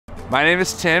My name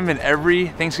is Tim, and every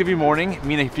Thanksgiving morning,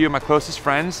 me and a few of my closest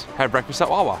friends have breakfast at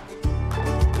Wawa.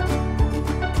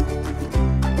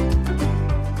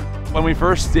 When we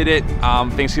first did it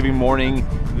Thanksgiving morning,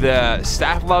 the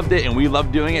staff loved it and we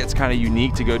loved doing it. It's kind of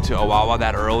unique to go to a Wawa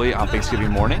that early on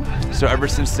Thanksgiving morning. So ever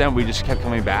since then, we just kept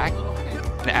coming back.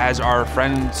 As our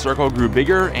friend circle grew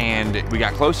bigger and we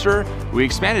got closer, we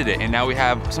expanded it. And now we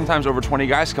have sometimes over 20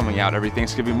 guys coming out every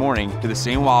Thanksgiving morning to the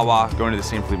same Wawa, going to the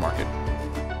same flea market.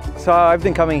 So I've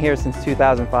been coming here since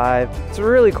 2005. It's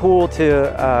really cool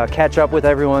to catch up with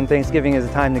everyone. Thanksgiving is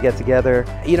a time to get together.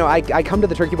 You know, I come to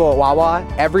the Turkey Bowl at Wawa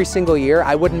every single year.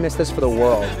 I wouldn't miss this for the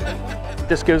world.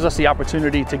 This gives us the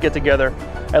opportunity to get together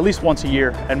at least once a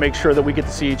year and make sure that we get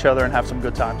to see each other and have some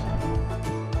good times.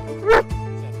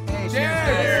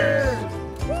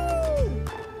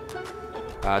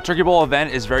 Turkey Bowl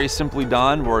event is very simply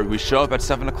done where we show up at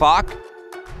 7 o'clock,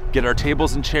 get our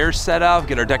tables and chairs set up,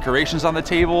 get our decorations on the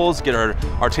tables, get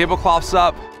our tablecloths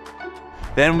up.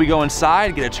 Then we go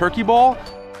inside, get a turkey bowl,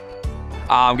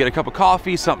 get a cup of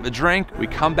coffee, something to drink. We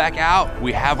come back out,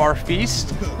 we have our feast.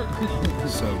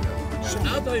 So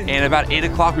good. And about 8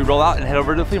 o'clock, we roll out and head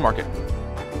over to the flea market.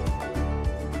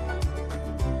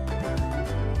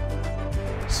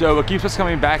 So what keeps us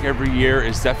coming back every year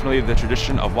is definitely the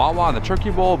tradition of Wawa and the Turkey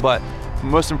Bowl, but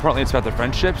most importantly, it's about the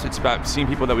friendships. It's about seeing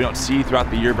people that we don't see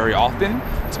throughout the year very often.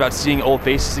 It's about seeing old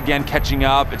faces again, catching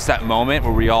up. It's that moment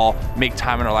where we all make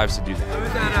time in our lives to do that. I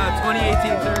was at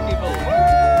 2018 Turkey Bowl.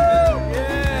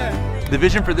 Yeah. The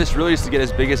vision for this really is to get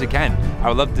as big as it can. I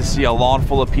would love to see a lawn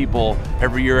full of people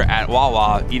every year at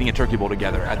Wawa eating a Turkey Bowl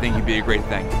together. I think it'd be a great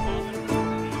thing.